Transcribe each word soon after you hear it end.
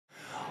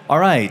All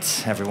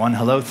right, everyone,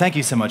 hello. Thank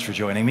you so much for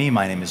joining me.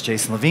 My name is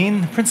Jason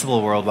Levine,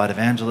 Principal Worldwide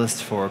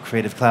Evangelist for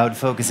Creative Cloud,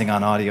 focusing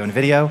on audio and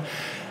video.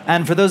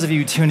 And for those of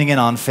you tuning in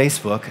on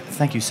Facebook,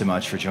 thank you so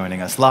much for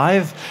joining us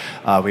live.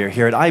 We are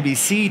here at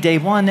IBC Day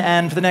 1,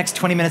 and for the next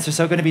 20 minutes or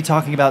so, going to be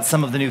talking about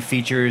some of the new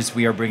features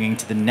we are bringing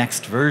to the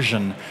next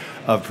version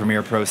of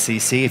Premiere Pro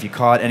CC. If you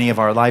caught any of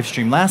our live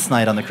stream last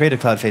night on the Creative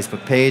Cloud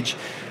Facebook page,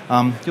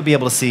 you'll be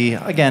able to see,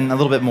 again, a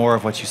little bit more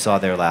of what you saw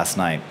there last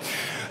night.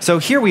 So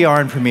here we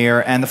are in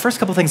Premiere, and the first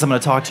couple things I'm going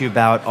to talk to you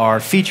about are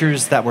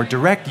features that were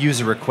direct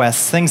user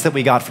requests, things that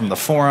we got from the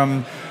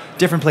forum,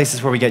 different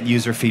places where we get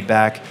user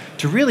feedback,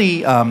 to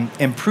really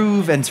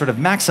improve and sort of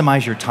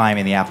maximize your time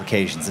in the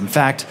applications. In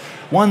fact,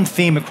 one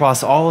theme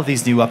across all of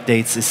these new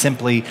updates is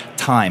simply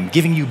time,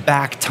 giving you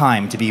back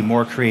time to be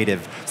more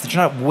creative, so that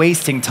you're not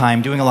wasting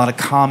time doing a lot of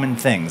common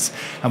things.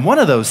 And one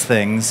of those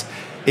things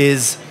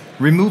is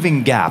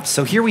removing gaps.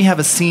 So here we have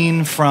a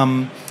scene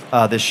from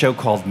this show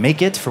called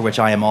Make It, for which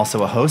I am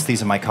also a host.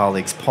 These are my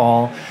colleagues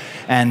Paul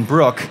and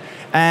Brooke.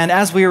 And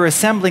as we were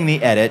assembling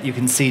the edit, you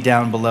can see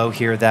down below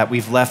here that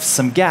we've left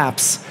some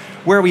gaps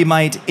where we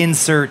might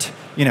insert,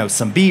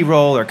 some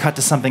B-roll or cut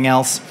to something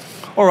else.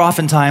 Or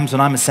oftentimes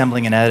when I'm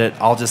assembling an edit,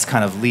 I'll just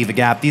kind of leave a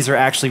gap. These are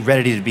actually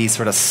ready to be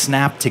sort of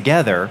snapped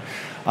together,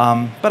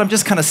 but I'm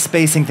just kind of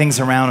spacing things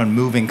around and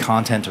moving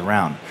content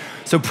around.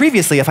 So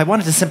previously, if I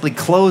wanted to simply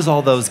close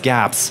all those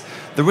gaps,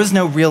 there was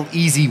no real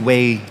easy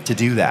way to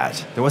do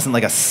that. There wasn't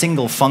like a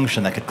single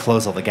function that could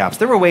close all the gaps.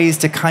 There were ways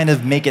to kind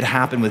of make it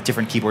happen with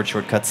different keyboard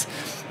shortcuts,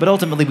 but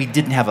ultimately we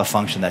didn't have a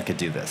function that could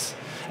do this.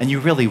 And you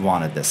really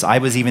wanted this. I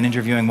was even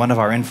interviewing one of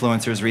our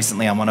influencers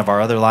recently on one of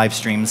our other live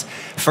streams.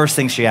 First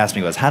thing she asked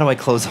me was, how do I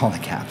close all the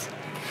gaps?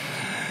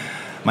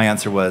 My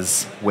answer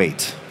was,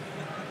 wait.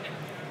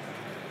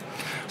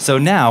 So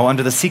now,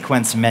 under the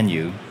sequence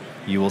menu,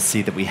 you will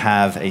see that we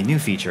have a new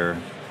feature,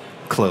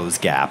 Close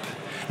Gap.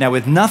 Now,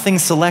 with nothing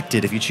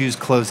selected, if you choose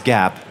Close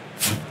Gap,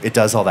 it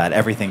does all that.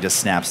 Everything just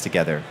snaps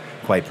together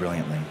quite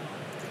brilliantly.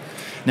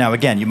 Now,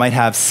 again, you might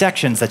have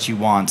sections that you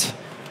want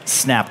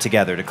snapped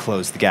together to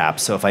close the gap.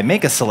 So if I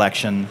make a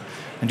selection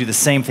and do the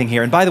same thing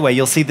here, and by the way,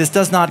 you'll see this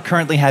does not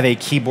currently have a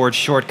keyboard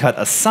shortcut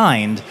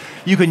assigned.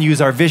 You can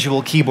use our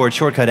visual keyboard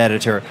shortcut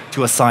editor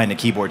to assign a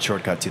keyboard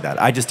shortcut to that.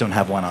 I just don't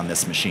have one on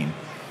this machine.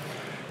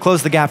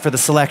 Close the gap for the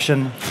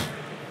selection.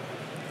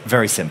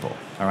 Very simple,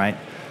 all right?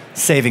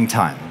 Saving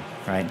time,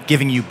 right?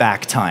 Giving you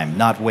back time,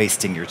 not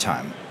wasting your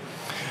time.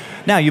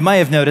 Now, you might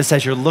have noticed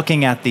as you're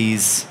looking at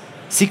these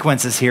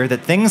sequences here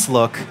that things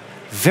look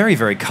very,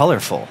 very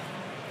colorful.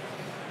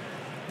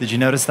 Did you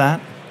notice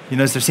that? You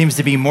notice there seems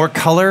to be more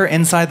color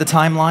inside the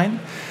timeline?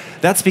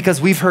 That's because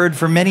we've heard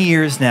for many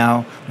years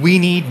now, we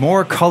need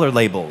more color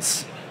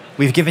labels.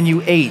 We've given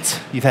you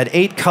 8. You've had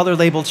 8 color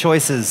label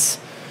choices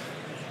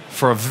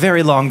for a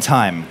very long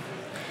time.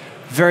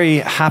 Very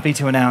happy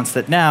to announce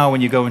that now,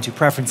 when you go into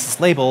Preferences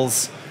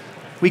Labels,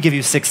 we give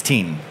you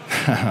 16.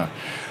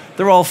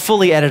 They're all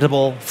fully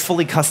editable,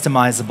 fully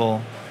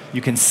customizable.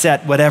 You can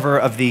set whatever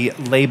of the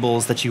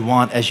labels that you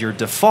want as your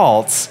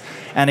defaults.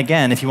 And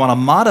again, if you want to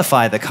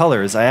modify the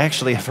colors, I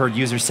actually have heard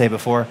users say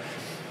before,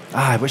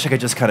 I wish I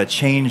could just kind of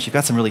change. You've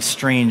got some really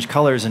strange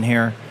colors in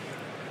here.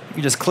 You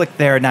can just click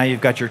there, now you've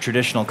got your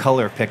traditional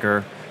color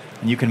picker,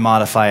 and you can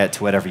modify it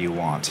to whatever you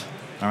want,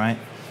 all right?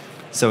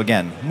 So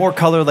again, more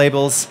color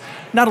labels.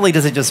 Not only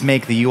does it just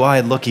make the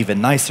UI look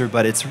even nicer,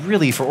 but it's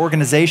really, for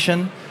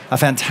organization, a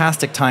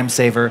fantastic time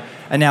saver.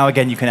 And now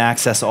again, you can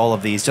access all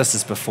of these just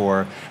as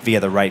before via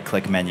the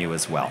right-click menu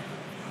as well.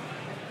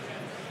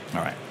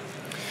 All right.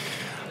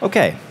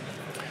 Okay.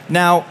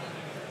 Now,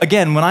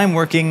 again, when I'm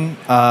working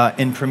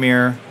in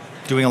Premiere,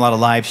 doing a lot of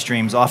live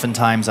streams,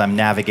 oftentimes I'm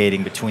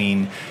navigating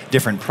between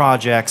different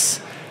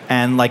projects.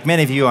 And like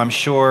many of you, I'm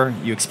sure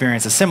you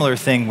experience a similar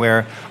thing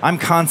where I'm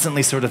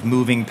constantly sort of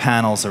moving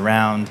panels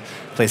around,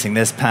 placing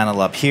this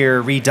panel up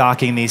here,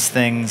 redocking these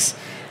things,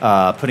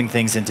 putting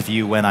things into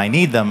view when I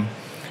need them.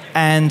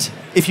 And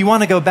if you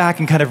want to go back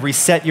and kind of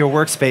reset your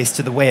workspace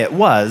to the way it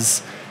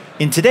was,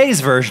 in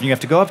today's version, you have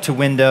to go up to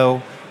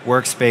Window,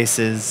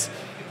 Workspaces,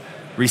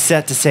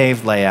 Reset to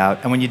Saved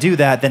Layout. And when you do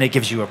that, then it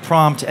gives you a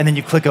prompt, and then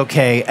you click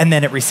OK, and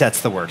then it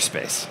resets the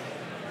workspace.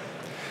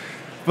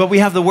 But we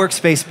have the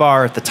workspace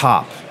bar at the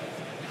top.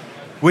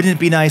 Wouldn't it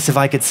be nice if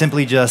I could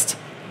simply just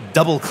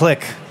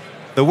double-click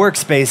the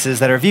workspaces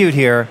that are viewed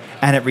here,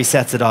 and it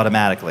resets it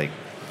automatically?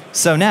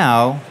 So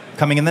now,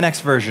 coming in the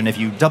next version, if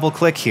you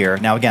double-click here,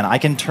 now again, I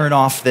can turn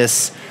off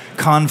this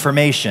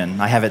confirmation.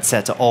 I have it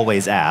set to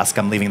always ask.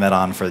 I'm leaving that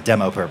on for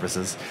demo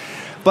purposes.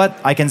 But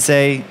I can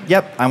say,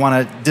 yep, I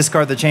want to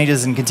discard the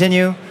changes and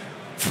continue,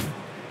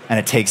 and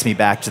it takes me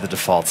back to the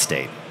default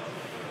state.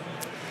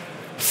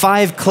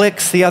 5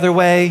 clicks the other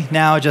way,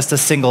 now just a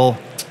single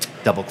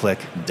double-click,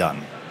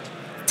 done.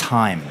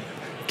 Time,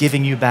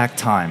 giving you back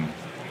time,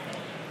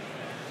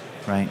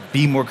 right?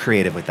 Be more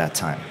creative with that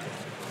time.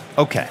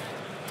 Okay,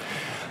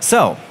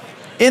 so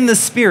in the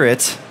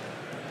spirit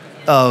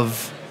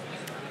of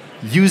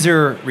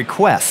user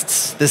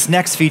requests, this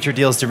next feature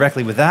deals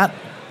directly with that.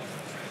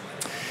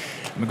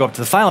 I'm going to go up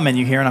to the File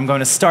menu here, and I'm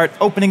going to start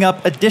opening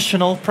up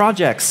additional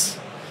projects.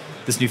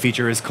 This new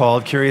feature is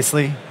called,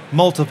 curiously,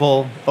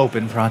 Multiple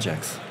Open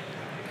Projects.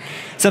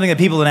 Something that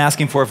people have been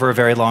asking for a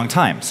very long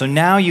time. So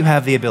now you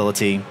have the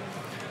ability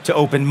to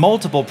open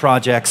multiple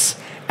projects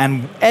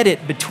and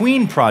edit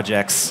between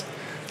projects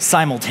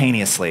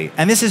simultaneously.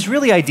 And this is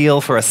really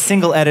ideal for a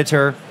single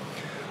editor,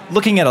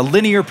 looking at a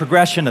linear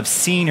progression of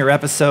scene or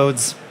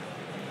episodes,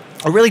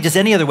 or really just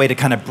any other way to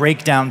kind of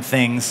break down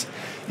things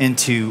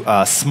into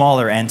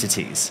smaller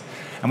entities.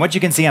 And what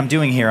you can see I'm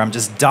doing here, I'm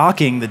just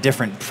docking the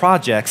different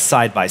projects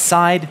side by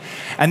side.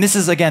 And this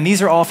is, again,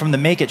 these are all from the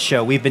Make It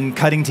show. We've been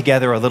cutting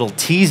together a little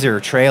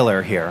teaser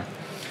trailer here.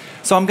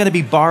 So I'm going to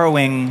be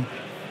borrowing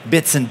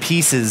bits and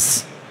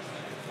pieces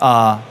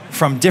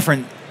from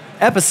different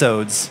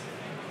episodes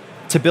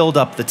to build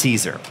up the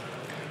teaser.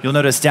 You'll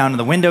notice down in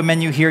the window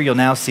menu here, you'll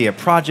now see a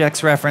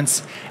projects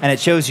reference, and it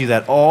shows you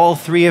that all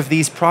 3 of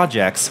these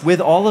projects,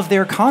 with all of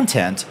their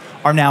content,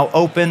 are now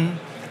open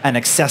and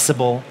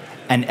accessible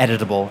and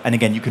editable. And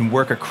again, you can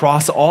work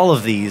across all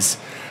of these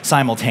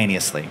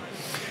simultaneously.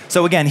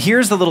 So again,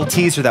 here's the little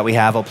teaser that we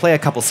have. I'll play a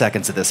couple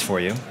seconds of this for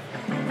you.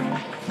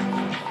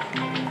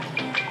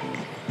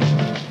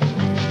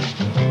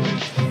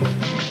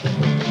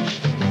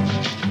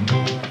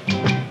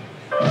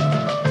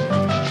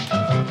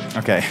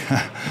 Okay.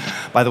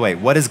 By the way,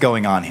 what is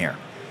going on here?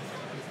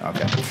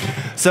 Okay.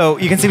 So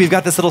you can see we've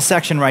got this little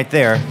section right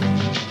there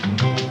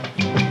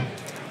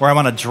where I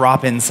want to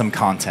drop in some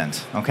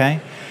content, okay?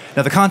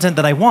 Now, the content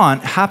that I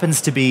want happens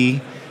to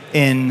be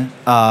in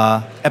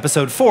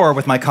episode 4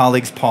 with my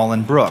colleagues Paul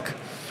and Brooke. So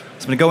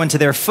I'm going to go into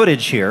their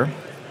footage here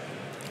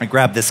and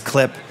grab this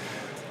clip,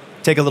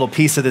 take a little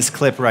piece of this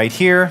clip right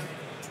here,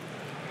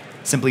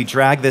 simply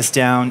drag this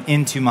down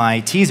into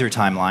my teaser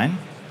timeline,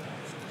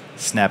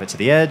 snap it to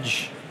the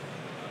edge,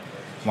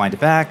 wind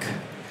it back.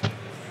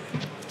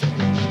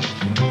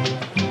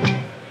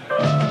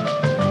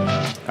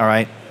 All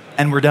right,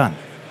 and we're done.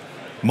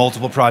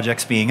 Multiple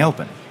projects being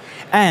open.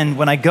 And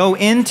when I go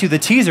into the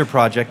teaser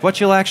project,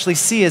 what you'll actually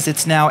see is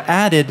it's now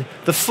added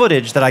the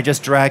footage that I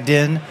just dragged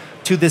in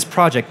to this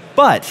project.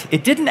 But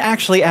it didn't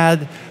actually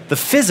add the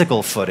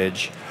physical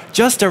footage,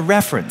 just a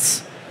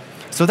reference.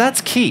 So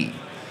that's key.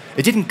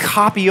 It didn't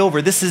copy over.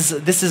 I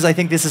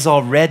think this is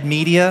all red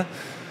media.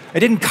 I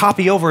didn't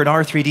copy over an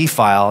R3D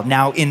file,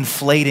 now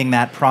inflating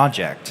that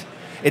project.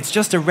 It's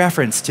just a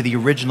reference to the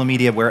original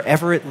media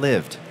wherever it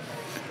lived.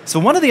 So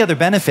one of the other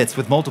benefits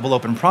with multiple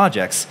open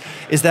projects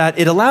is that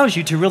it allows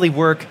you to really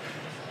work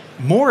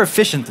more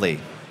efficiently.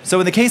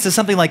 So in the case of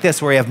something like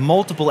this, where you have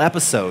multiple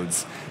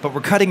episodes, but we're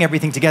cutting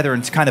everything together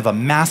into kind of a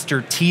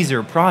master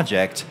teaser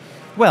project,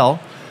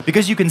 well,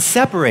 because you can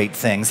separate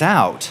things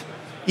out,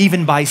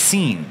 even by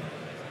scene,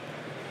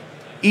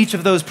 each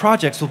of those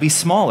projects will be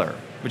smaller,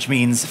 which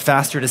means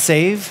faster to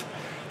save,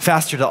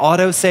 faster to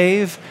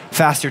auto-save,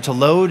 faster to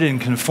load and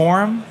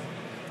conform,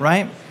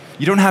 right?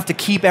 You don't have to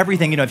keep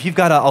everything. You know, if you've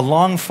got a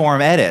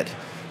long-form edit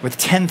with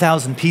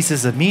 10,000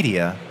 pieces of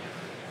media,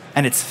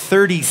 and it's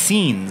 30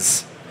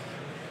 scenes,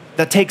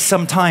 that takes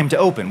some time to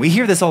open. We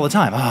hear this all the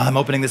time. Oh, I'm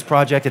opening this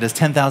project, it has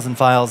 10,000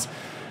 files,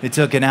 it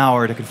took an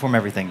hour to conform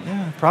everything.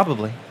 Yeah,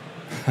 probably.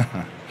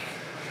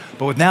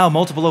 But with now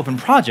multiple open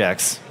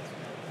projects,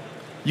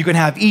 you can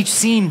have each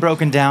scene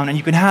broken down, and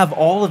you can have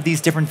all of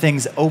these different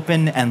things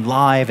open and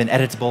live and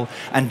editable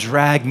and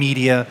drag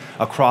media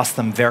across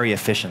them very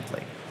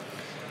efficiently.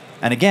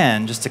 And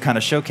again, just to kind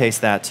of showcase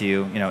that to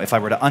you, if I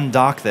were to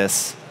undock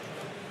this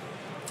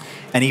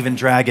and even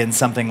drag in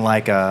something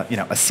like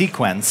a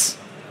sequence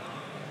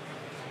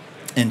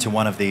into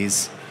one of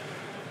these,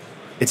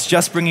 it's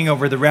just bringing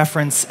over the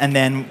reference and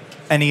then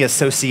any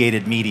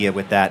associated media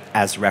with that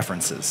as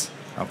references,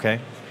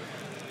 okay?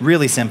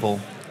 Really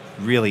simple,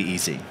 really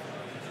easy.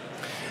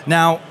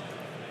 Now,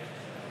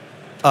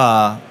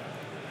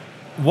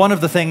 one of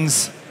the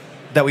things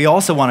that we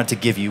also wanted to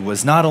give you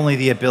was not only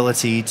the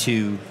ability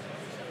to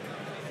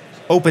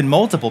open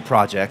multiple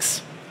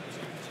projects,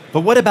 but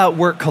what about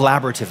work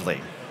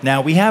collaboratively?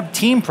 Now, we have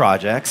team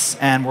projects,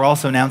 and we're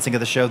also announcing at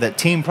the show that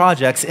team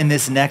projects in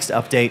this next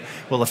update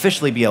will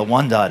officially be a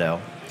 1.0.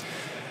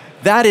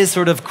 That is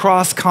sort of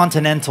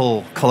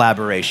cross-continental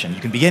collaboration. You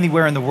can be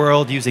anywhere in the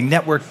world using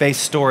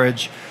network-based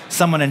storage,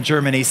 someone in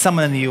Germany,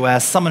 someone in the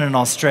US, someone in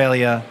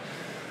Australia.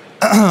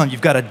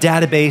 You've got a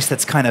database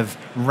that's kind of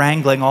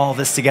wrangling all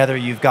this together.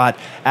 You've got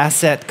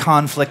asset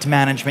conflict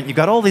management. You've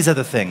got all these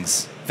other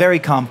things. Very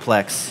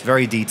complex,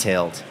 very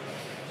detailed.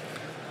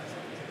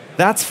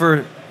 That's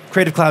for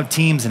Creative Cloud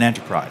teams and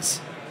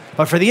enterprise.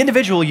 But for the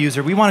individual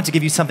user, we wanted to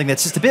give you something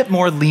that's just a bit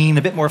more lean,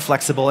 a bit more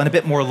flexible, and a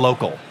bit more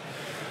local.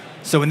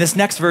 So in this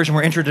next version,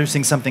 we're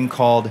introducing something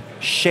called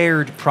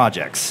shared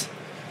projects.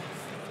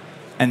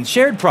 And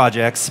shared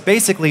projects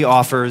basically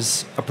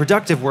offers a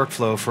productive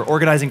workflow for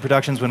organizing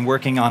productions when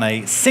working on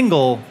a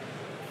single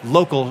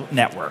local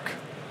network.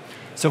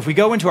 So if we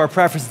go into our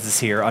preferences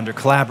here under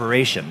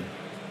collaboration,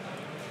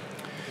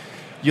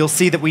 you'll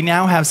see that we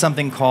now have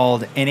something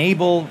called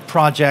Enable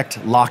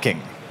Project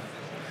Locking.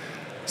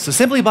 So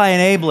simply by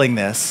enabling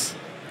this,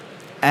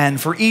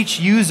 And for each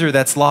user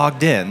that's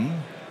logged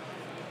in,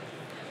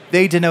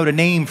 they denote a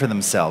name for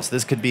themselves.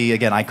 This could be,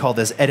 again, I call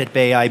this Edit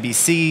Bay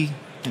IBC,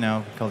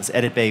 call this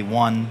Edit Bay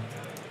 1,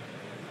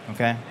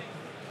 okay?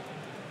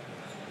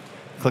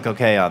 Click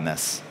OK on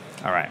this.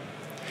 All right.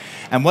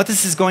 And what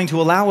this is going to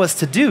allow us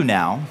to do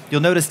now,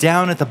 you'll notice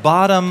down at the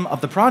bottom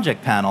of the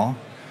project panel,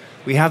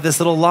 we have this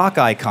little lock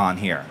icon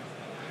here.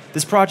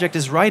 This project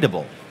is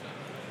writable.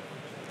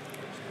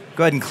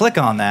 Go ahead and click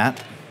on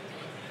that.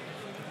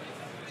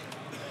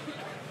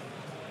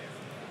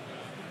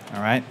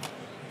 All right.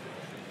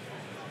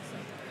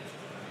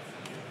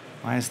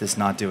 Why is this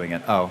not doing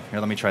it? Oh, here,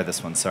 let me try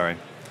this one, sorry.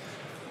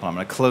 Well, I'm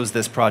going to close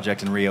this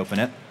project and reopen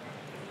it.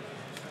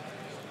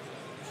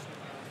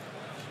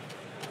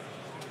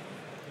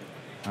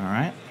 All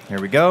right, here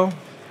we go.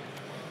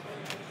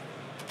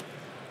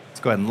 Let's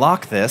go ahead and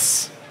lock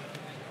this.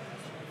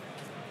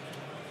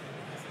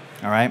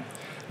 All right,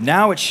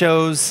 now it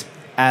shows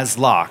as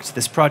locked.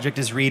 This project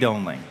is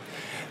read-only.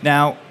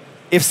 Now,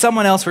 if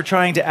someone else were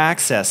trying to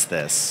access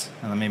this,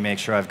 and let me make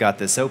sure I've got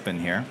this open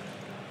here.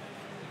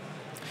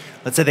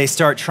 Let's say they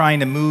start trying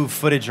to move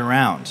footage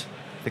around.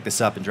 Pick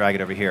this up and drag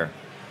it over here.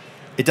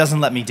 It doesn't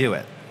let me do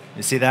it.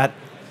 You see that?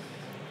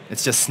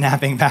 It's just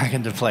snapping back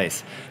into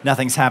place.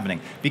 Nothing's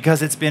happening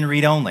because it's been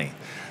read-only.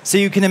 So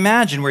you can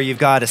imagine where you've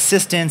got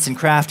assistants and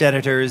craft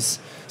editors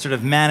sort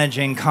of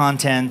managing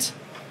content.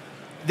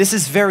 This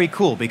is very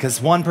cool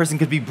because one person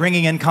could be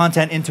bringing in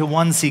content into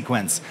one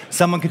sequence.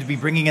 Someone could be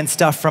bringing in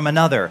stuff from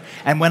another.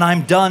 And when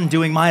I'm done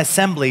doing my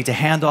assembly to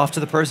hand off to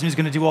the person who's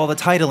going to do all the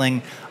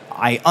titling,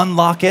 I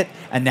unlock it,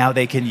 and now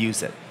they can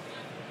use it.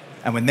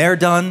 And when they're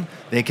done,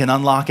 they can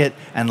unlock it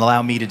and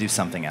allow me to do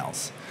something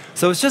else.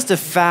 So it's just a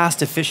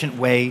fast, efficient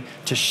way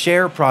to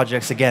share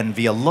projects, again,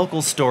 via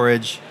local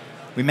storage.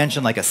 We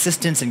mentioned like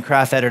assistants and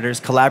craft editors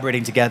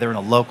collaborating together in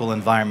a local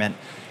environment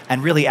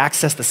and really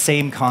access the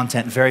same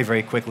content very,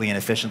 very quickly and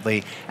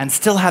efficiently and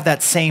still have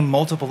that same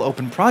multiple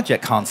open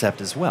project concept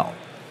as well,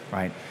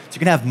 right? So you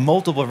can have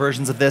multiple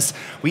versions of this.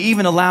 We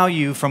even allow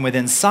you from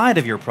within inside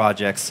of your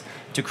projects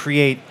to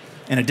create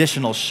an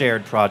additional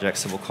shared project,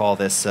 so we'll call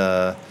this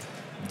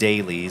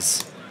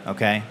dailies,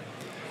 okay?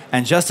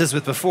 And just as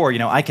with before,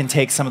 I can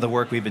take some of the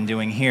work we've been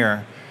doing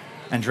here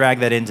and drag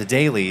that into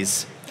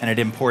dailies, and it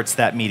imports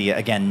that media,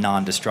 again,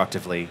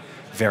 non-destructively,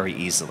 very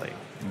easily,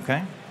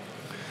 okay?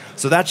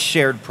 So that's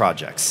shared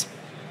projects.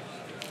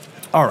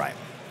 All right,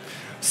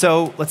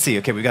 so let's see,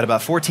 okay, we've got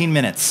about 14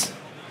 minutes.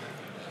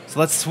 So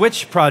let's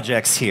switch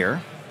projects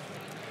here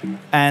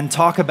and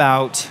talk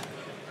about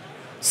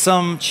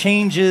some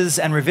changes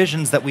and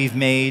revisions that we've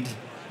made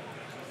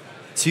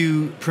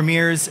to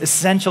Premiere's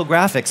Essential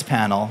Graphics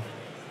panel.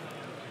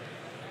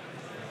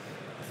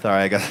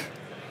 Sorry, I got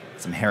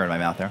some hair in my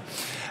mouth there.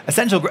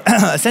 Essential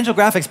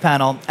Graphics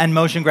panel and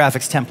motion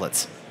graphics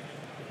templates.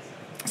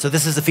 So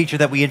this is a feature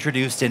that we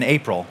introduced in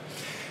April,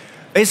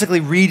 basically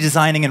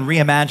redesigning and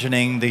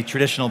reimagining the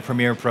traditional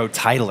Premiere Pro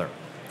titler.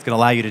 It's going to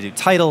allow you to do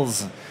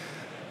titles,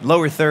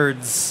 lower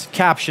thirds,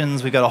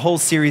 captions. We've got a whole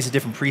series of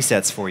different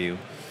presets for you.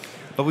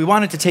 But we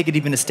wanted to take it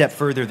even a step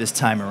further this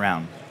time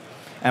around.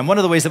 And one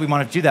of the ways that we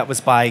wanted to do that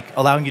was by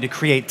allowing you to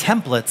create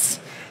templates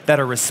that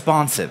are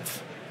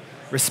responsive.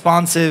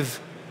 Responsive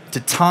to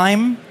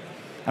time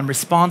and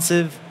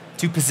responsive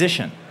to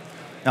position.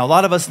 Now, a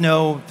lot of us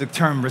know the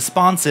term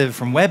responsive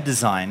from web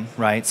design,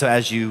 right? So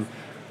as you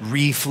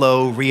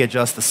reflow,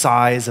 readjust the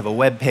size of a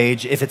web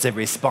page, if it's a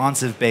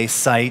responsive-based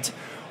site,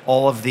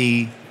 all of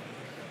the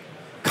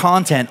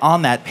content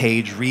on that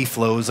page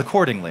reflows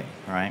accordingly,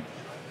 right?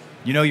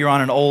 You're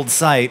on an old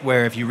site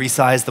where if you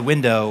resize the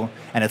window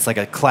and it's like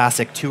a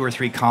classic 2 or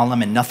 3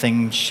 column and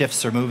nothing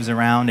shifts or moves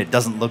around, it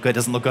doesn't look good,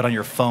 doesn't look good on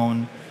your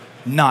phone,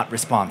 not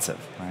responsive,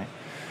 right?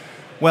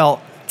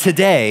 Well,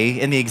 today,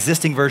 in the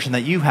existing version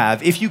that you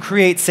have, if you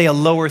create, say, a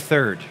lower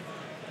third,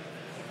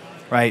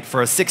 right,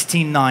 for a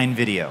 16:9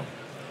 video,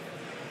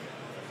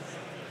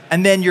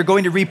 and then you're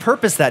going to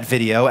repurpose that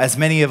video, as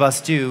many of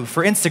us do,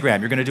 for Instagram.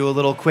 You're going to do a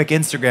little quick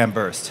Instagram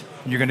burst,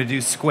 and you're going to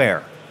do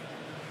square.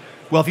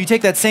 Well, if you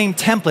take that same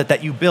template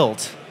that you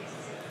built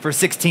for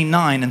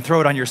 16:9 and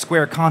throw it on your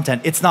square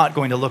content, it's not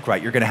going to look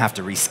right. You're going to have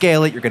to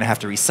rescale it, you're going to have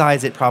to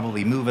resize it,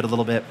 probably move it a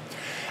little bit.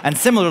 And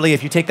similarly,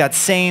 if you take that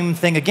same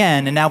thing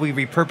again, and now we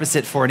repurpose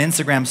it for an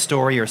Instagram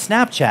story or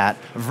Snapchat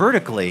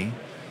vertically,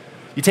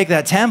 you take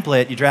that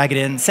template, you drag it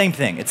in, same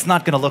thing. It's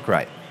not going to look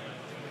right.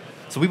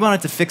 So we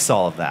wanted to fix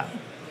all of that.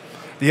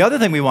 The other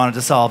thing we wanted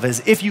to solve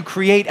is if you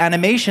create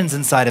animations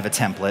inside of a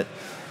template,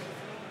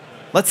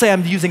 let's say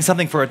I'm using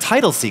something for a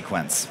title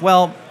sequence.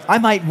 Well, I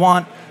might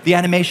want the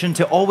animation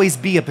to always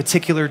be a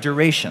particular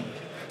duration.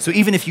 So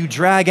even if you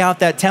drag out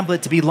that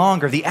template to be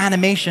longer, the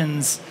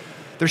animations,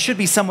 there should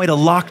be some way to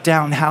lock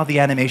down how the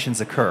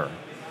animations occur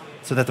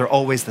so that they're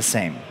always the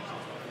same.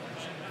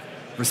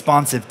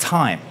 Responsive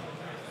time.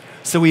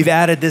 So we've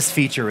added this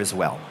feature as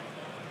well.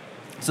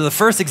 So the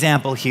first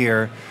example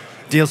here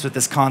deals with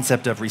this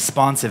concept of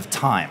responsive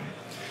time.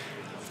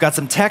 We've got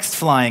some text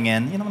flying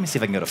in. Let me see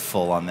if I can go to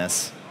full on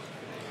this.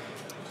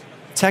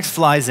 Text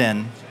flies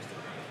in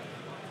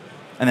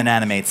and then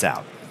animates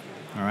out,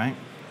 all right?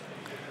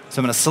 So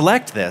I'm going to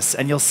select this,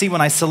 and you'll see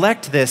when I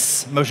select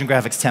this motion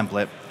graphics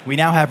template, we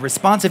now have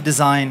responsive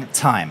design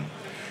time.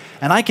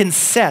 And I can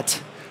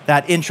set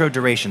that intro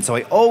duration. So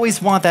I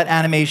always want that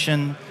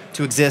animation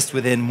to exist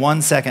within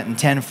 1 second and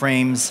 10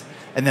 frames,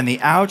 and then the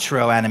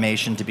outro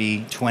animation to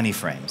be 20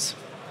 frames.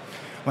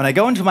 When I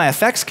go into my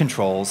effects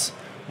controls,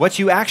 what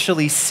you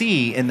actually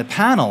see in the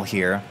panel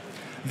here,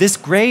 this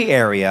gray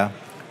area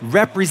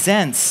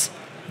represents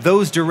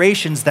those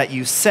durations that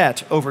you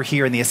set over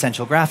here in the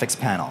Essential Graphics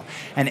panel.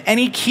 And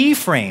any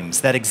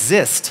keyframes that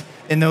exist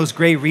in those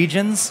gray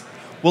regions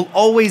will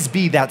always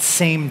be that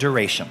same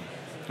duration.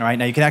 All right,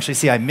 now you can actually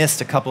see I missed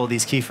a couple of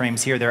these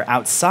keyframes here. They're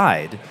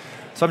outside.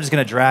 So I'm just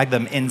going to drag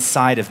them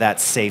inside of that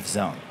safe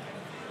zone.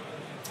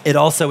 It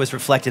also is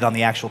reflected on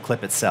the actual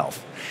clip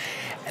itself.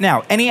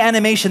 Now, any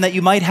animation that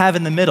you might have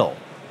in the middle,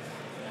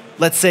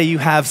 let's say you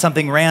have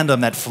something random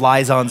that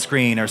flies on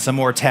screen or some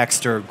more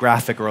text or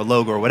graphic or a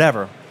logo or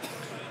whatever,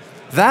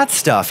 that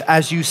stuff,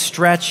 as you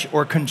stretch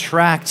or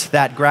contract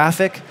that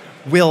graphic,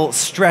 will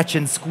stretch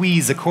and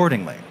squeeze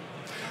accordingly.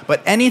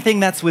 But anything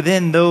that's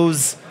within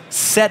those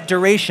set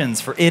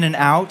durations for in and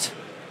out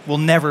will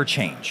never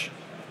change.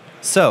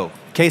 So,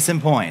 case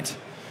in point,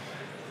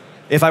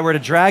 if I were to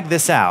drag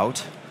this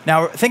out,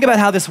 now think about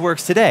how this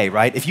works today,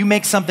 right? If you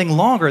make something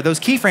longer, those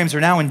keyframes are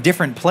now in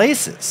different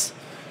places,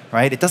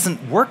 right? It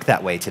doesn't work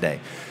that way today.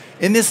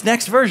 In this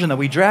next version, though,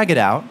 we drag it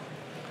out,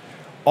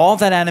 all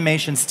that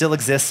animation still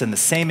exists in the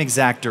same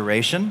exact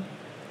duration.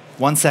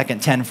 1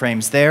 second, 10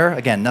 frames there.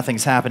 Again,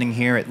 nothing's happening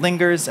here. It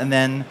lingers, and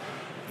then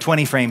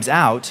 20 frames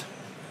out.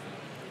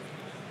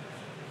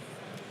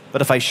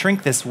 But if I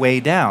shrink this way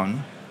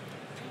down,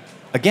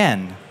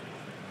 again,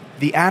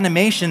 the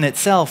animation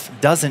itself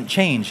doesn't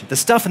change. The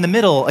stuff in the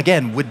middle,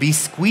 again, would be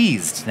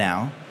squeezed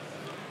now,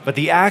 but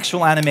the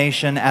actual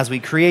animation as we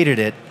created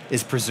it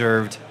is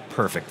preserved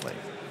perfectly.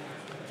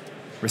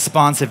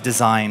 Responsive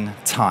design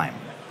time,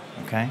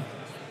 okay?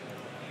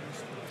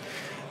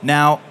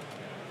 Now,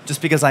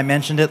 just because I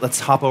mentioned it,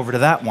 let's hop over to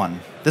that one.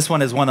 This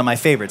one is one of my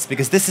favorites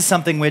because this is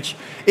something which,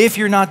 if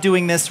you're not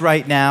doing this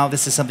right now,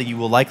 this is something you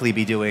will likely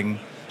be doing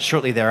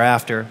shortly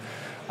thereafter,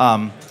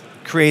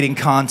 creating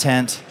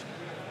content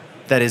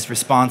that is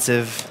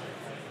responsive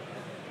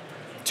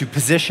to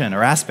position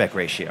or aspect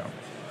ratio.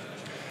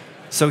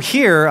 So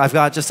here, I've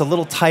got just a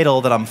little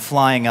title that I'm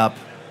flying up,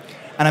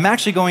 and I'm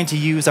actually going to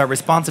use our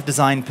responsive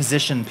design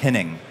position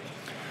pinning.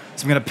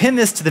 So I'm going to pin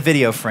this to the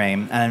video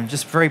frame, and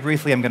just very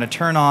briefly, I'm going to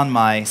turn on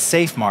my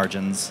safe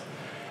margins,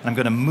 and I'm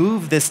going to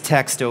move this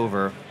text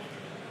over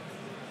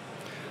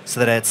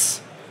so that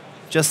it's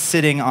just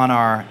sitting on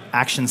our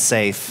action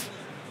safe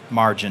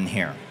margin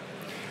here.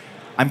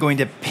 I'm going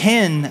to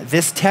pin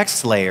this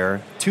text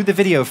layer to the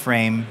video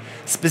frame,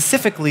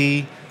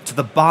 specifically to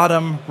the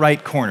bottom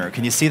right corner.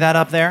 Can you see that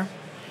up there?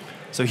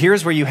 So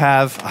here's where you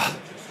have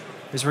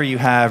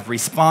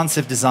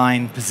responsive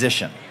design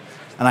position.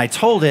 And I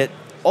told it,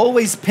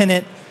 always pin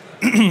it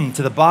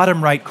to the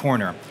bottom right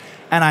corner.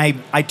 And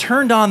I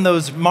turned on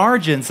those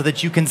margins so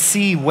that you can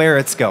see where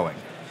it's going.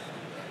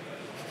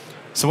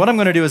 So what I'm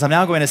going to do is I'm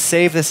now going to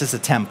save this as a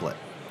template.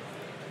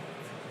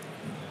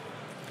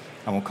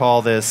 And we'll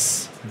call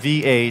this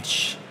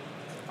VH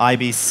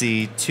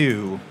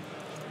IBC2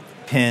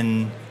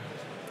 pin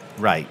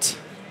right.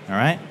 All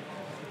right?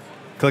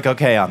 Click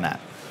OK on that.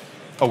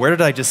 Oh, where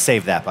did I just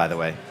save that, by the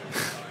way?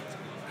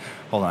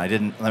 Hold on, I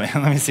didn't. Let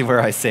me see where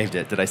I saved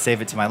it. Did I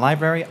save it to my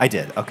library? I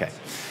did. OK.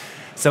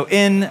 So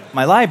in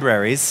my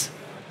libraries,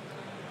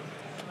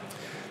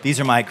 these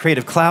are my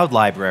Creative Cloud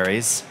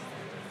libraries.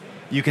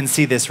 You can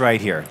see this right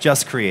here,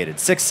 just created.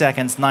 6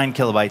 seconds, 9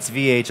 kilobytes,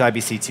 VH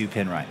IBC2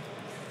 pin right.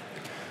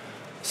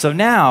 So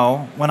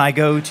now, when I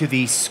go to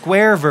the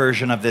square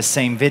version of this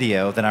same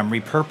video that I'm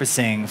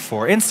repurposing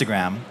for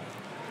Instagram,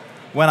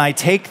 when I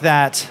take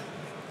that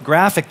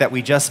graphic that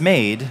we just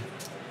made,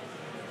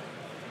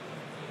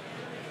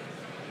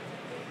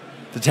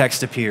 the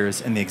text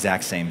appears in the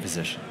exact same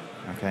position,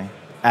 okay?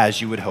 As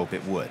you would hope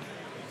it would.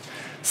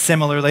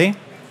 Similarly,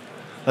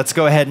 let's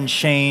go ahead and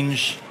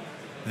change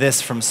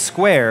this from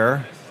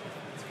square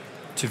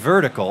to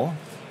vertical.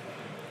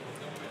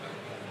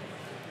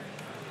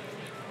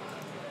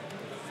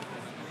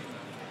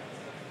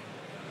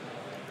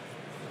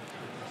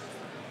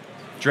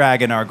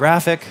 Drag in our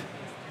graphic,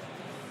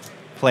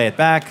 play it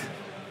back,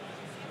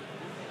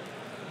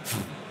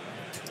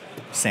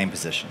 same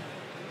position,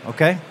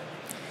 okay?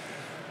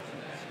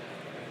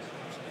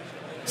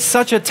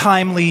 Such a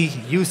timely,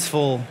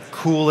 useful,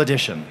 cool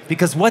addition,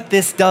 because what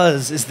this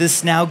does is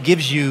this now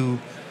gives you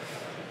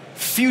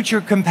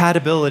future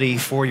compatibility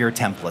for your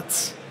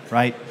templates,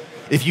 right?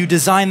 If you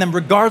design them,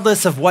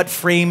 regardless of what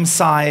frame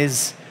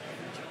size,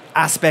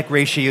 aspect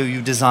ratio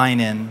you design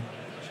in,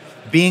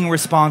 being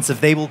responsive,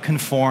 they will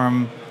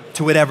conform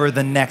to whatever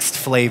the next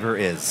flavor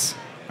is,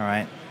 all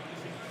right?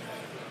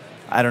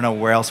 I don't know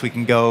where else we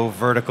can go,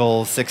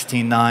 vertical,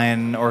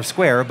 16:9, or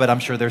square, but I'm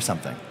sure there's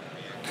something.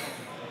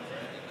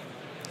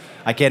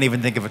 I can't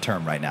even think of a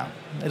term right now.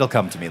 It'll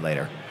come to me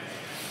later,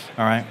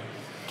 all right?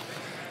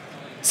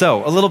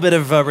 So, a little bit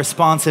of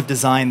responsive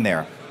design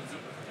there.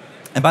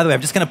 And by the way,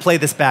 I'm just going to play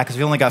this back because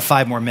we only got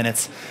 5 more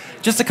minutes,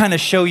 just to kind of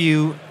show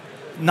you,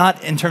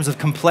 not in terms of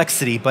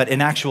complexity, but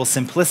in actual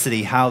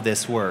simplicity, how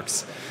this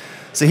works.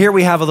 So here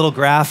we have a little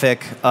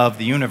graphic of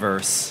the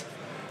universe.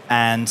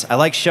 And I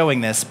like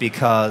showing this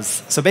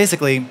because, so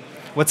basically,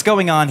 what's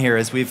going on here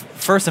is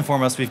first and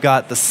foremost, we've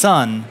got the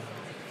sun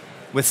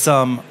with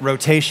some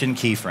rotation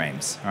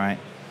keyframes, all right?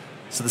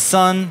 So the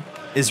sun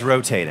is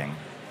rotating.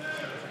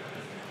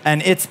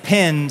 And it's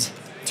pinned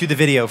to the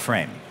video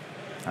frame,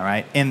 all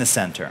right, in the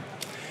center.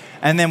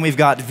 And then we've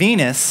got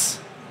Venus,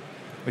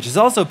 which is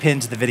also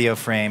pinned to the video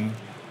frame,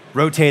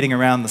 rotating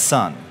around the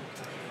sun.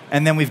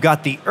 And then we've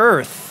got the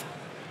Earth,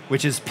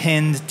 which is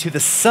pinned to the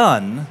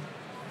sun,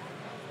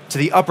 to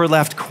the upper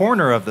left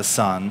corner of the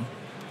sun,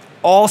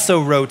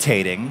 also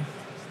rotating.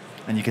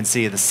 And you can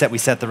see we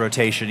set the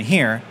rotation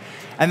here.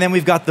 And then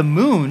we've got the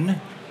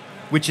moon,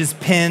 which is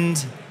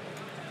pinned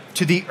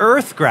to the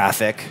Earth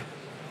graphic,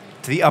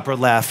 to the upper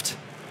left,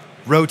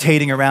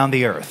 rotating around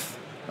the Earth,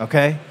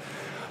 okay?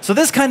 So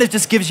this kind of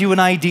just gives you an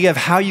idea of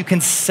how you can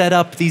set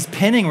up these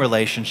pinning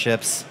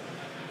relationships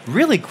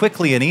really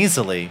quickly and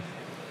easily,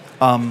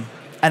 and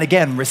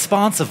again,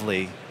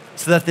 responsively,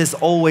 so that this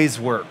always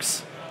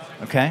works,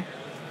 okay?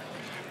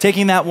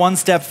 Taking that one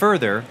step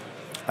further,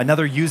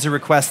 another user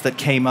request that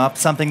came up,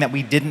 something that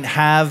we didn't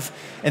have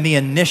in the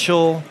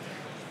initial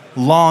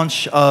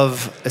launch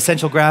of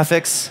Essential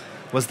Graphics,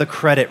 was the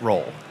credit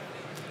roll.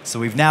 So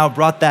we've now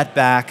brought that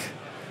back.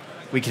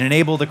 We can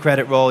enable the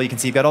credit roll. You can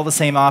see you've got all the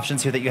same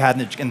options here that you had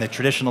in the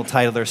traditional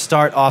titler: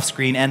 start off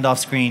screen, end off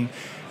screen,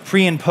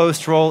 pre and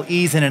post roll,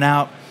 ease in and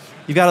out.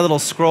 You've got a little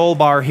scroll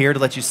bar here to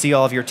let you see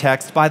all of your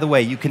text. By the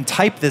way, you can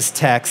type this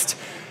text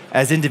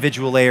as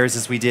individual layers,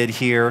 as we did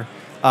here,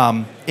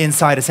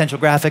 inside Essential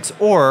Graphics,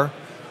 or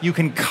you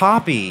can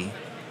copy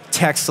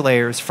text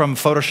layers from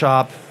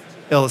Photoshop,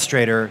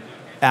 Illustrator,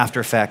 After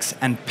Effects,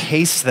 and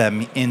paste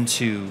them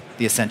into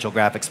the Essential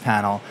Graphics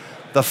panel.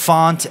 The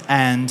font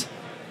and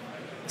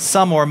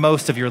some or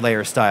most of your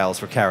layer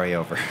styles will carry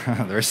over.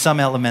 There are some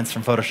elements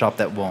from Photoshop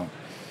that won't.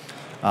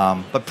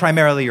 But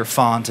primarily your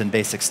font and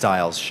basic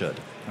styles should,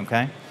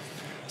 okay?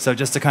 So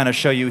just to kind of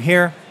show you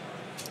here,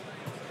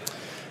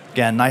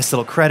 again, nice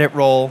little credit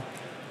roll.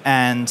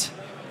 And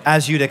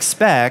as you'd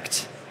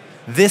expect,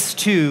 this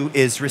too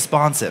is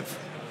responsive.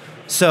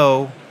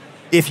 So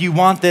if you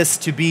want this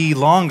to be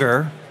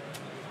longer,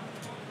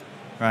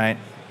 right,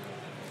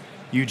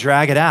 you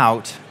drag it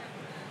out,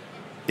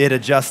 it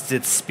adjusts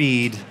its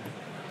speed.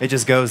 It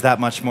just goes that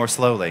much more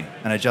slowly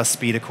and adjusts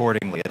speed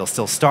accordingly. It'll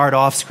still start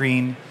off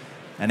screen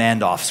and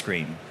end off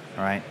screen,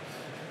 all right?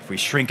 If we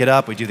shrink it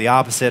up, we do the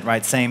opposite,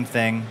 right? Same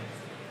thing.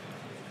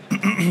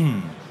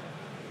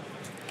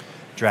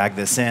 Drag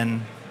this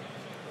in.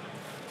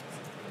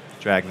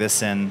 Drag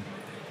this in.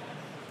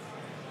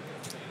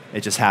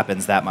 It just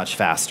happens that much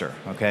faster,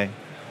 okay?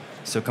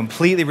 So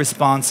completely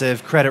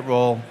responsive credit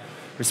roll,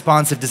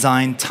 responsive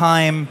design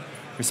time,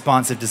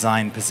 responsive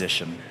design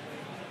position.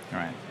 All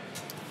right,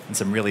 and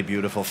some really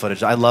beautiful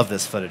footage. I love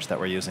this footage that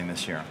we're using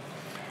this year.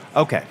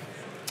 Okay.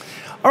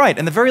 All right,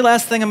 and the very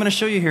last thing I'm going to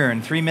show you here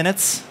in 3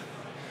 minutes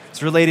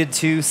is related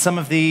to some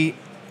of the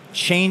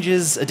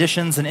changes,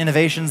 additions, and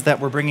innovations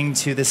that we're bringing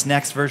to this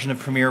next version of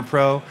Premiere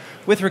Pro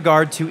with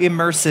regard to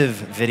immersive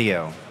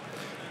video.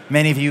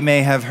 Many of you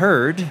may have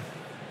heard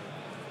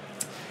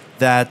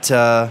that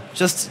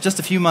just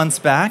a few months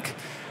back,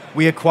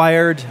 we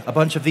acquired a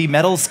bunch of the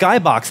Metal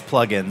Skybox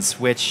plugins,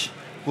 which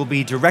will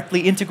be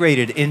directly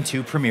integrated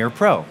into Premiere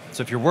Pro.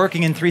 So if you're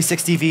working in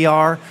 360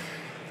 VR,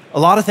 a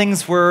lot of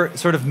things were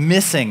sort of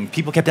missing.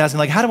 People kept asking,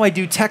 like, how do I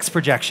do text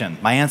projection?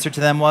 My answer to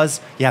them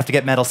was, you have to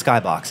get Metal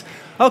Skybox.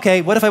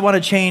 Okay, what if I want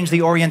to change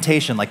the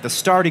orientation, like the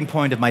starting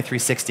point of my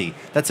 360?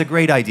 That's a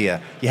great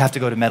idea. You have to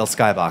go to Metal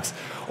Skybox.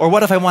 Or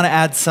what if I want to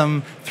add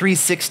some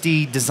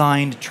 360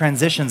 designed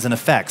transitions and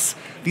effects?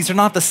 These are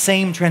not the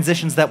same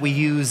transitions that we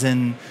use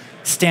in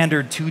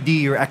standard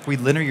 2D or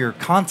equilinear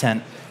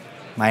content.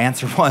 My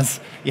answer was,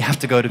 you have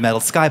to go to Metal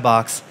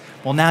Skybox.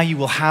 Well, now you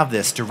will have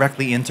this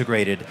directly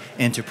integrated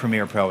into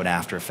Premiere Pro and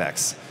After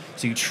Effects.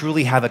 So you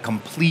truly have a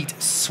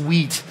complete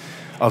suite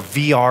of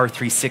VR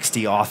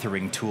 360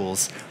 authoring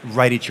tools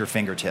right at your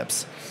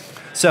fingertips.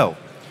 So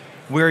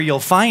where you'll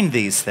find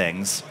these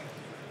things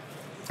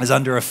is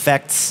under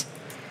Effects,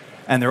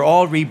 and they're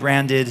all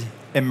rebranded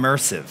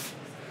Immersive.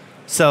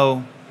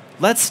 So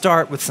let's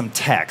start with some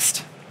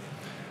text.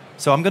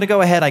 So I'm going to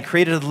go ahead. I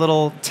created a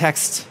little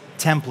text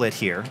template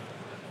here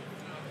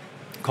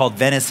called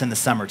Venice in the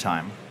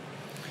Summertime.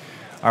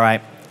 All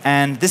right,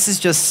 and this is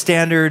just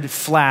standard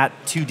flat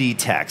 2D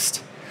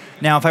text.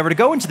 Now, if I were to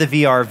go into the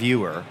VR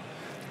viewer,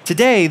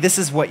 today this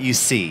is what you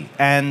see,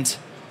 and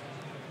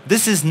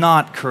this is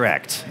not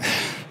correct.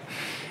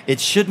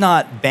 It should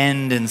not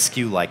bend and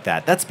skew like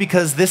that. That's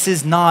because this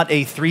is not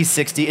a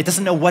 360. It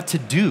doesn't know what to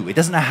do. It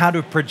doesn't know how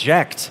to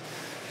project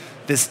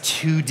this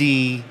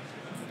 2D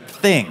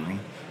thing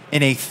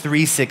in a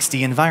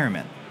 360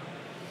 environment.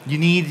 You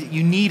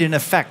need an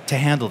effect to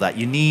handle that.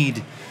 You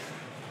need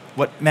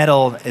what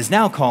Metal is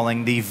now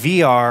calling the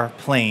VR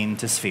plane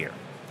to sphere.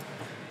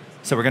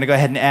 So we're going to go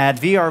ahead and add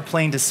VR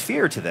plane to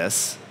sphere to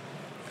this.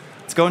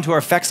 Let's go into our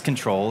effects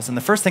controls, and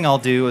the first thing I'll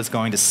do is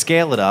going to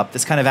scale it up.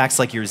 This kind of acts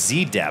like your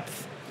Z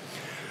depth.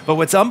 But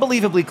what's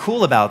unbelievably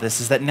cool about this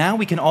is that now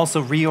we can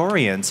also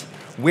reorient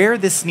where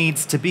this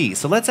needs to be.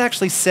 So let's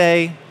actually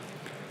say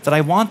that I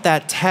want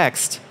that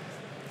text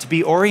to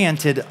be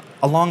oriented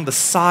along the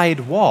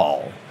side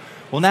wall.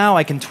 Well, now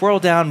I can twirl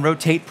down,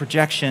 rotate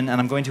projection,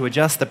 and I'm going to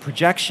adjust the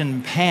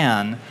projection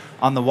pan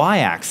on the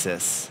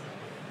y-axis.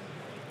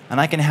 And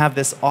I can have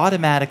this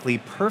automatically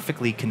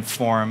perfectly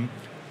conform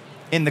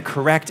in the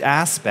correct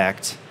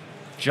aspect,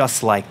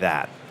 just like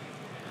that.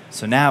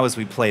 So now as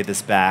we play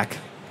this back,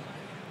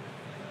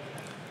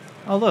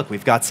 oh look,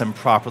 we've got some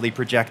properly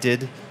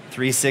projected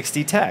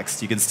 360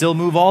 text. You can still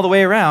move all the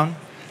way around,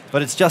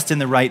 but it's just in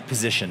the right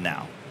position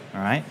now,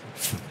 all right?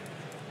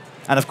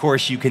 And of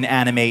course, you can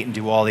animate and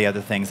do all the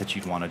other things that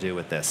you'd want to do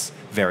with this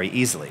very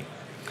easily.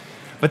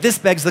 But this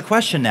begs the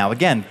question now.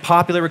 Again,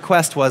 popular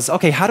request was,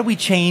 okay, how do we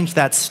change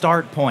that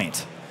start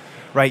point?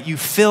 Right? You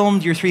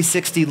filmed your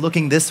 360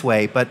 looking this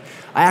way, but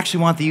I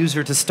actually want the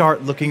user to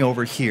start looking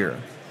over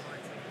here.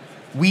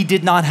 We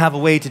did not have a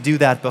way to do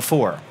that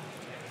before.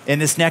 In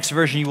this next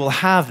version, you will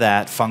have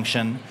that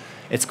function.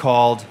 It's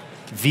called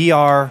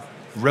VR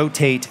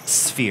Rotate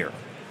Sphere.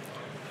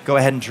 Go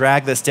ahead and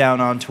drag this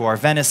down onto our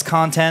Venice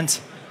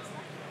content.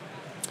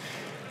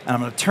 And I'm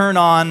going to turn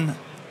on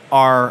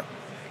our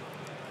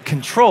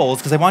controls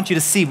because I want you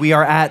to see we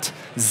are at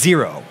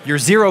 0. Your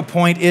 0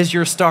 point is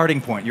your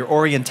starting point, your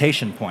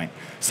orientation point.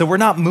 So we're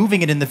not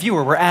moving it in the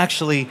viewer, we're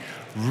actually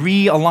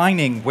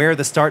realigning where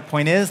the start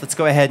point is. Let's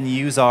go ahead and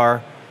use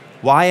our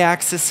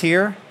y-axis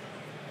here.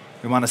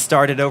 We want to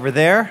start it over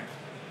there.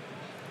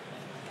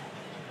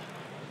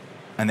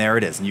 And there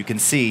it is. And you can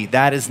see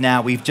that is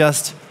now, we've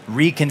just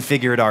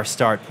reconfigured our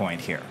start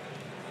point here.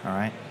 All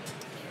right?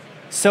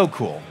 So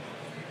cool.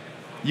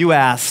 You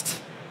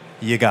asked,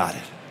 you got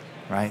it.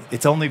 Right?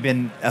 It's only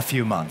been a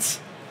few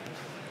months.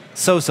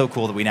 So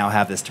cool that we now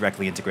have this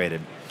directly integrated.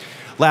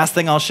 Last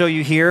thing I'll show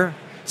you here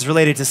is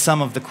related to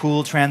some of the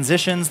cool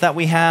transitions that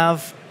we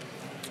have.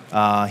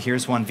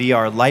 Here's one,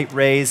 VR light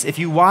rays. If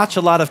you watch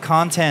a lot of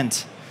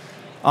content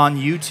on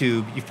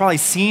YouTube, you've probably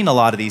seen a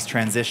lot of these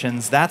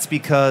transitions. That's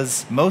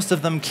because most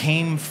of them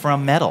came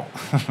from Metal.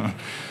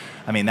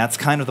 I mean, that's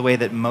kind of the way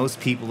that most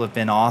people have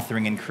been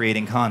authoring and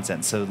creating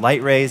content. So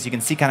light rays, you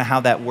can see kind of how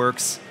that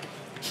works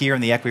here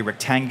in the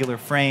equirectangular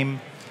frame.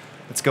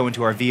 Let's go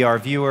into our VR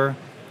viewer,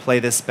 play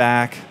this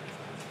back.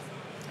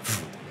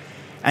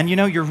 And you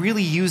know, you're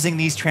really using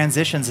these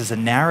transitions as a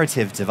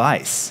narrative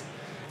device.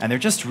 And they're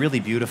just really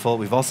beautiful.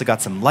 We've also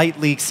got some light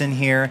leaks in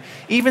here.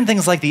 Even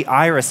things like the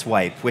iris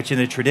wipe, which in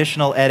a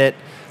traditional edit,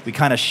 we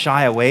kind of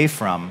shy away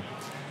from.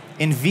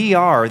 In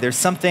VR, there's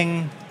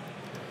something,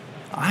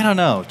 I don't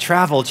know,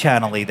 travel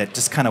channel-y that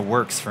just kind of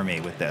works for me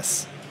with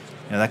this.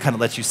 You know, that kind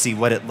of lets you see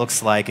what it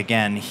looks like,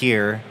 again,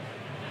 here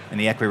in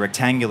the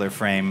equirectangular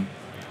frame.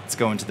 Let's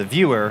go into the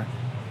viewer,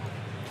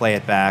 play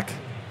it back,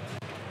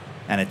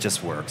 and it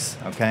just works,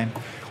 okay?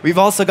 We've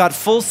also got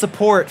full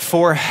support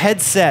for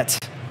headset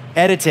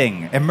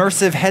editing,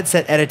 immersive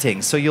headset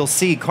editing. So you'll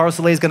see, Carl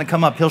Soleil is going to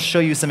come up. He'll show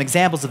you some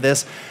examples of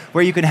this,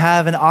 where you can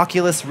have an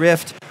Oculus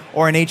Rift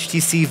or an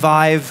HTC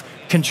Vive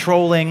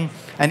controlling,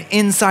 and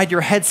inside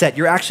your headset,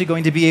 you're actually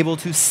going to be able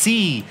to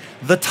see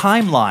the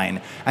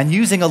timeline. And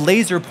using a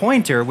laser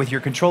pointer with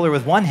your controller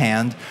with one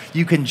hand,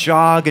 you can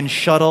jog and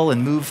shuttle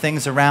and move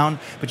things around,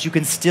 but you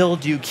can still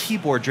do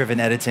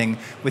keyboard-driven editing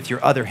with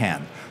your other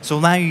hand. So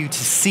allowing you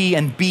to see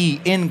and be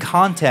in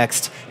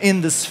context in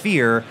the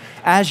sphere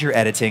as you're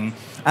editing.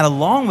 And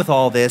along with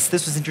all this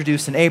was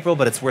introduced in April,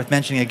 but it's worth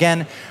mentioning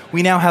again,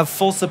 we now have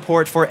full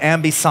support for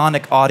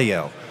ambisonic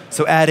audio.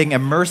 So adding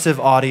immersive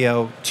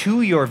audio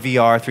to your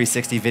VR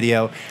 360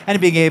 video and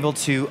being able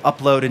to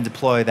upload and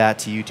deploy that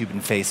to YouTube and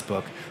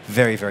Facebook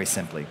very, very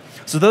simply.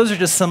 So those are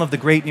just some of the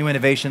great new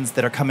innovations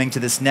that are coming to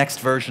this next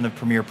version of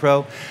Premiere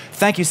Pro.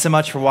 Thank you so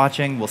much for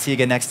watching. We'll see you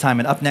again next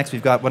time. And up next,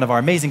 we've got one of our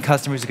amazing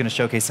customers who's going to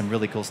showcase some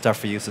really cool stuff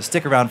for you. So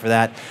stick around for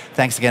that.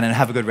 Thanks again, and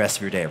have a good rest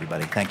of your day,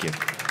 everybody. Thank you.